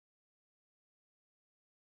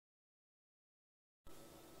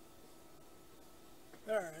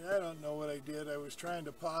Alright, I don't know what I did. I was trying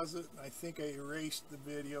to pause it, and I think I erased the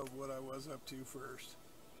video of what I was up to first.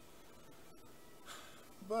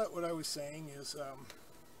 But what I was saying is,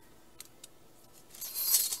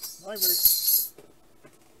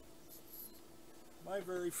 my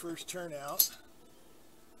very first turnout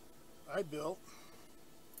I built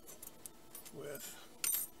with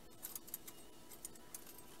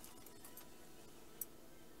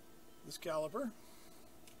this caliper,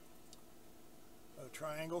 a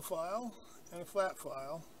triangle file, and a flat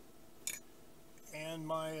file, and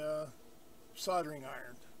my soldering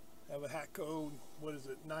iron. I have a Hatco, what is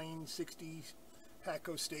it, 960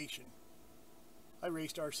 Hatco station. I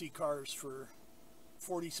raced RC cars for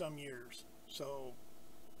 40 some years, so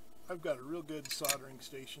I've got a real good soldering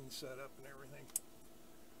station set up and everything.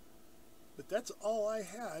 But that's all I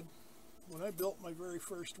had when I built my very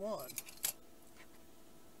first one.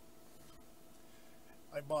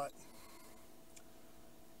 I bought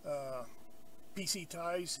PC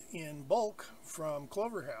ties in bulk from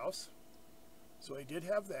Clover House, so I did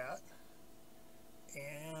have that.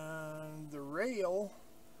 And the rail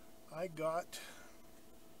I got,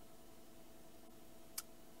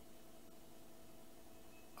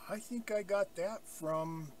 I think I got that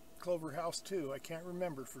from Clover House too. I can't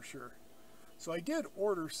remember for sure. So I did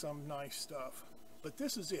order some nice stuff, but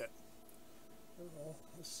this is it. Oh,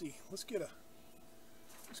 let's see. Let's get a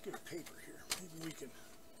paper here.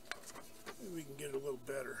 Maybe we can get it a little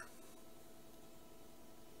better.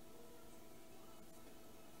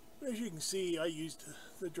 As you can see, I used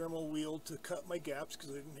the Dremel wheel to cut my gaps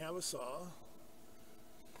because I didn't have a saw.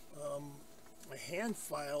 I hand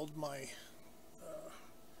filed my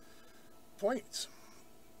points,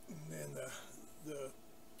 and then the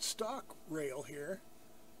stock rail here,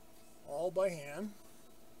 all by hand.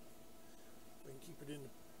 We can keep it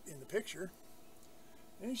in the picture.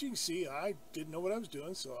 And as you can see, I didn't know what I was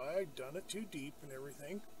doing, so I done it too deep and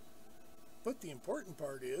everything. But the important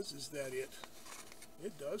part is that it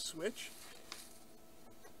does switch.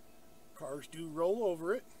 Cars do roll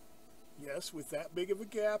over it. Yes, with that big of a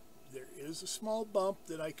gap, there is a small bump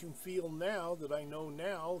that I can feel now, that I know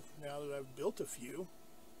now that I've built a few.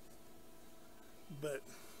 But,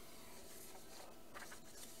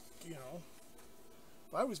 you know,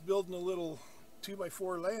 if I was building a little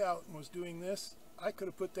 2x4 layout and was doing this, I could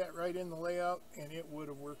have put that right in the layout and it would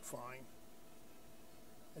have worked fine.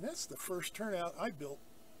 And that's the first turnout I built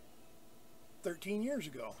 13 years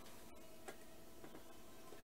ago.